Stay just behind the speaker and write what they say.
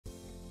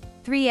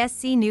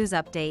3SC News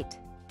Update.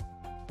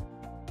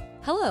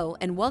 Hello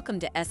and welcome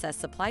to SS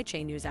Supply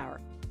Chain News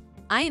Hour.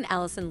 I am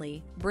Allison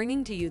Lee,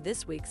 bringing to you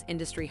this week's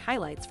industry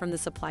highlights from the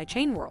supply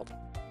chain world.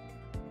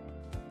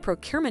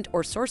 Procurement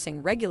or sourcing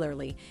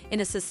regularly in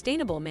a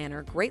sustainable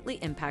manner greatly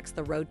impacts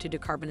the road to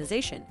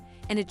decarbonization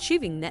and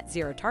achieving net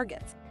zero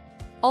targets.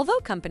 Although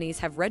companies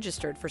have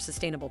registered for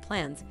sustainable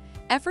plans,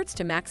 efforts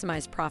to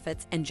maximize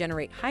profits and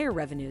generate higher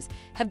revenues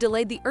have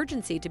delayed the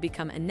urgency to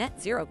become a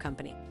net zero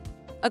company.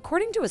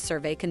 According to a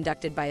survey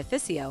conducted by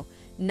Officio,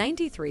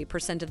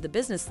 93% of the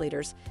business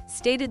leaders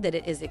stated that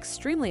it is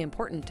extremely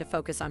important to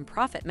focus on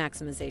profit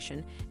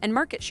maximization and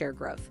market share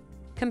growth,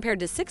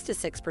 compared to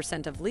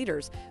 66% of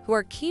leaders who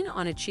are keen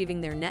on achieving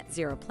their net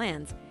zero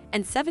plans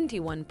and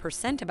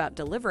 71% about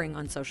delivering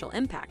on social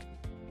impact.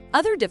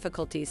 Other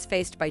difficulties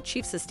faced by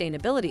chief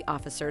sustainability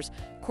officers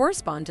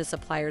correspond to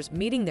suppliers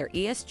meeting their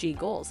ESG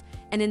goals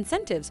and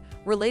incentives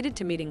related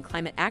to meeting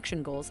climate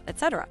action goals,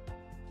 etc.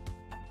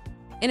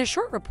 In a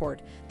short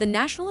report, the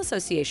National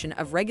Association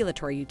of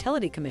Regulatory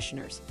Utility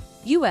Commissioners,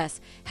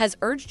 US, has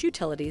urged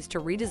utilities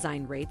to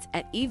redesign rates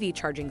at EV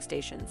charging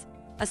stations,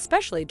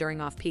 especially during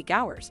off-peak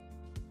hours.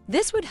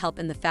 This would help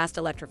in the fast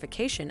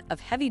electrification of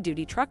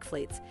heavy-duty truck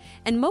fleets,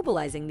 and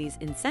mobilizing these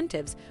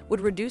incentives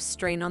would reduce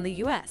strain on the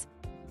US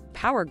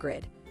power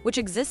grid, which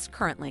exists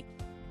currently.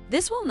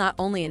 This will not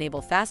only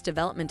enable fast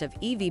development of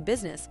EV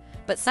business,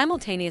 but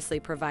simultaneously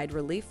provide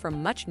relief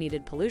from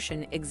much-needed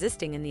pollution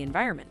existing in the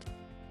environment.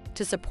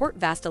 To support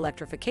vast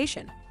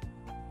electrification,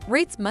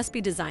 rates must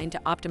be designed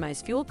to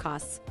optimize fuel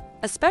costs,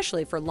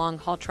 especially for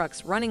long-haul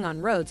trucks running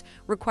on roads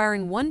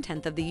requiring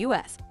 1/10 of the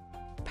U.S.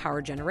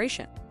 power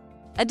generation.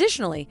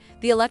 Additionally,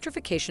 the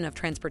electrification of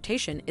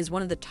transportation is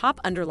one of the top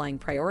underlying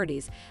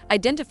priorities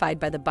identified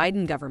by the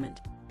Biden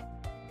government.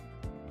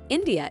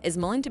 India is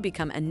mulling to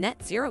become a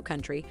net zero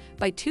country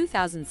by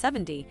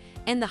 2070,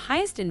 and the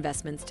highest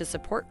investments to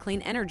support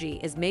clean energy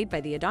is made by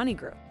the Adani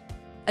Group.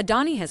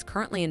 Adani has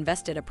currently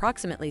invested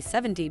approximately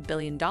 $70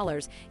 billion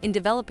in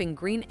developing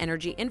green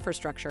energy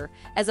infrastructure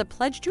as a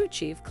pledge to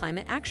achieve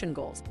climate action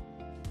goals.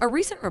 A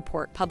recent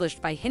report published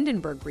by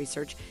Hindenburg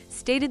Research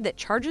stated that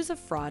charges of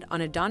fraud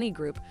on Adani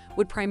Group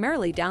would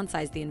primarily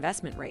downsize the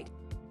investment rate.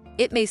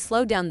 It may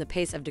slow down the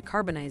pace of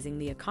decarbonizing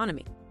the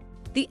economy.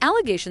 The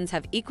allegations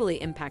have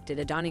equally impacted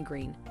Adani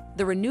Green,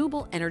 the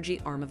renewable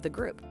energy arm of the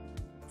group.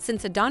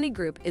 Since Adani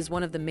Group is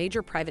one of the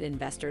major private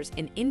investors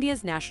in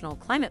India's national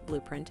climate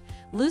blueprint,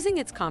 losing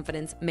its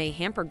confidence may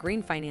hamper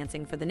green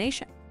financing for the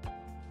nation.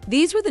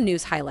 These were the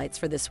news highlights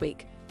for this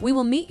week. We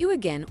will meet you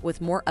again with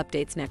more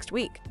updates next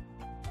week.